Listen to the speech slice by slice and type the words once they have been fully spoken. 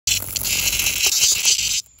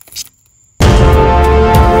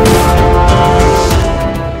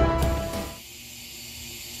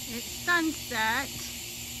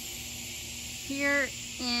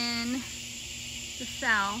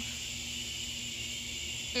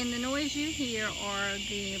And the noise you hear are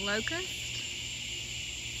the locusts.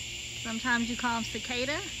 Sometimes you call them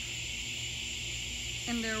cicada.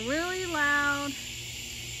 And they're really loud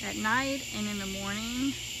at night and in the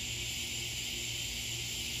morning.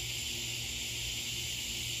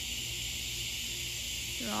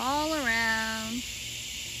 They're all around.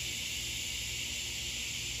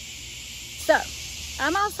 So,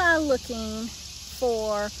 I'm outside looking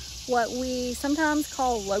for what we sometimes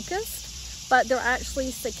call locusts, but they're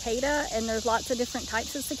actually cicada, and there's lots of different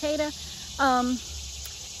types of cicada.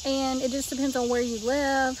 And it just depends on where you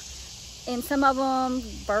live. And some of them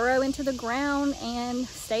burrow into the ground and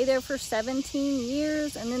stay there for 17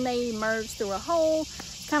 years, and then they emerge through a hole.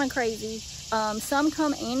 It's kind of crazy. Some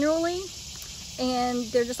come annually, and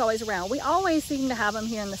they're just always around. We always seem to have them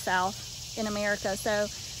here in the South, in America. So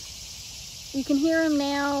you can hear them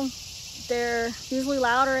now. They're usually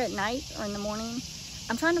louder at night or in the morning.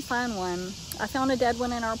 I'm trying to find one. I found a dead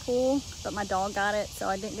one in our pool, but my dog got it, so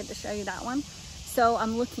I didn't get to show you that one. So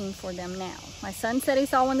I'm looking for them now. My son said he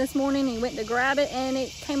saw one this morning. He went to grab it and it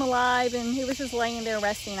came alive, and he was just laying there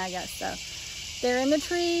resting, I guess. So they're in the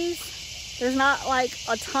trees. There's not like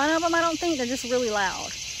a ton of them, I don't think. They're just really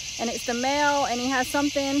loud. And it's the male, and he has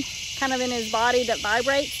something kind of in his body that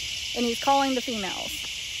vibrates, and he's calling the females.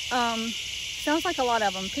 Sounds like a lot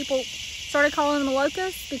of them. People started calling them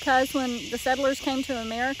locusts because when the settlers came to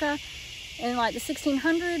America in like the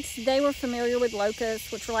 1600s, they were familiar with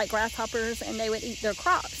locusts, which were like grasshoppers, and they would eat their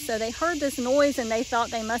crops. So they heard this noise and they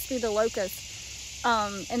thought they must be the locusts.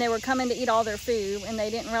 And they were coming to eat all their food, and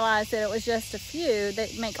they didn't realize that it was just a few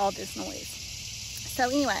that make all this noise. So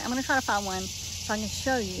anyway, I'm gonna try to find one so I can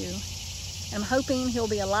show you. And I'm hoping he'll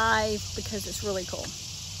be alive because it's really cool.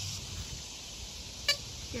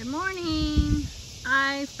 Good morning.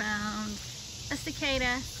 I found a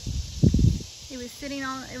cicada. He was sitting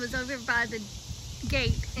on, it was over by the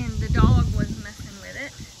gate, and the dog was messing with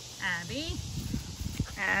it.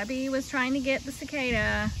 Abby was trying to get the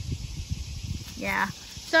cicada. Yeah,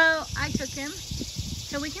 so I took him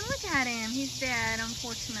so we can look at him. He's dead,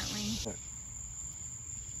 unfortunately.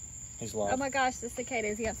 He's alive. Oh my gosh, the cicada,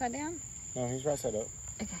 is he upside down? No, he's right side up.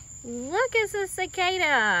 Okay, look, it's a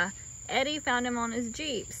cicada. Eddie found him on his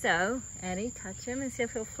Jeep, so Eddie, touch him and see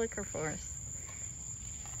if he'll flicker for us.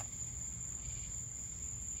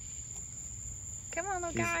 Come on,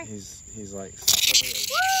 little guy. He's like...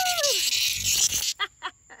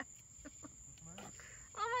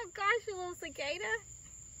 Oh my gosh, you little cicada.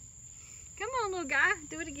 Come on, little guy.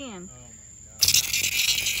 Do it again. Oh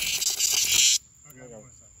my God. Okay,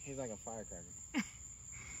 he's like a firecracker.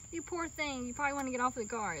 You poor thing. You probably want to get off the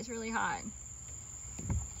car. It's really hot.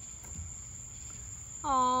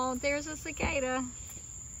 Oh, there's a cicada.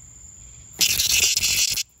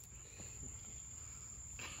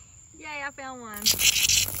 Yay, I found one.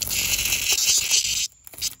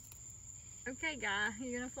 Okay, guy,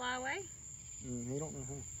 you gonna fly away? You don't know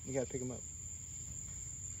how. You gotta pick him up.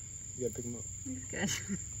 You gotta pick him up. He's good.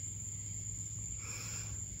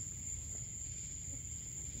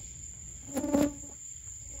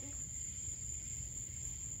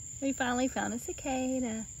 We finally found a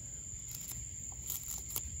cicada.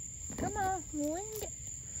 Come on, wing it.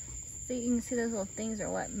 So you can see those little things are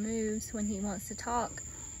what moves when he wants to talk.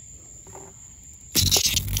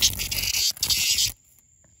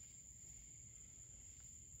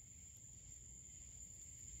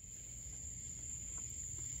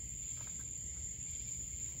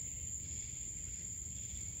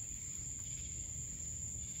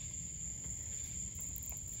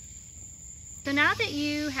 So now that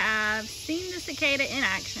you have seen the cicada in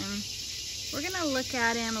action, we're gonna look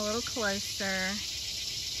at him a little closer.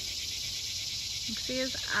 You can see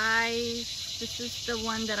his eyes. This is the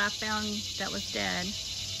one that I found that was dead.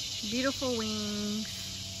 Beautiful wings.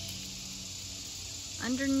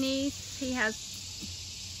 Underneath, he has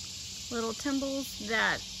little tymbals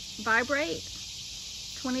that vibrate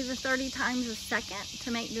 20 to 30 times a second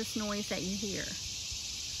to make this noise that you hear.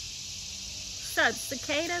 So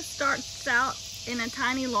cicada starts out in a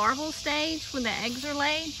tiny larval stage when the eggs are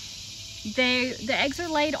laid. The eggs are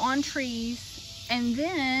laid on trees, and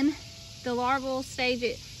then the larval stage,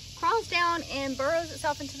 it crawls down and burrows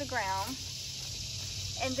itself into the ground.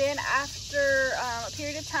 And then after a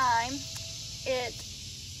period of time, it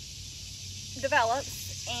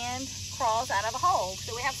develops and crawls out of a hole.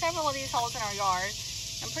 So we have several of these holes in our yard.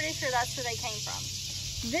 I'm pretty sure that's where they came from.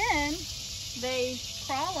 Then they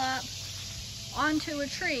crawl up onto a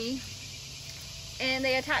tree and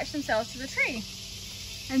they attach themselves to the tree.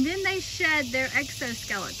 And then they shed their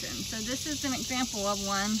exoskeleton. So this is an example of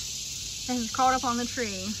one that is crawled up on the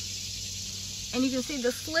tree. And you can see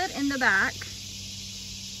the slit in the back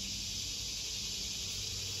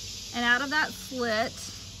And out of that slit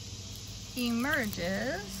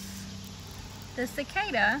emerges the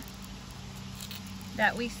cicada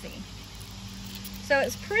that we see. So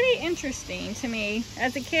it's pretty interesting to me.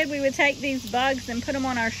 As a kid, we would take these bugs and put them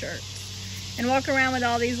on our shirts and walk around with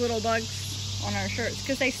all these little bugs on our shirts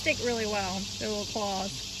because they stick really well, their little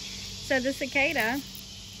claws. So the cicada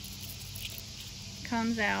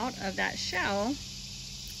comes out of that shell,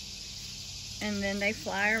 and then they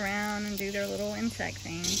fly around and do their little insect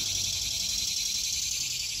thing.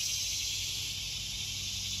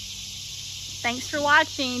 Thanks for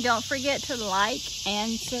watching. Don't forget to like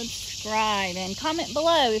and subscribe, and comment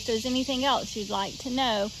below if there's anything else you'd like to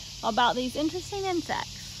know about these interesting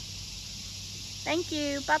insects. Thank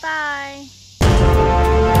you. Bye-bye.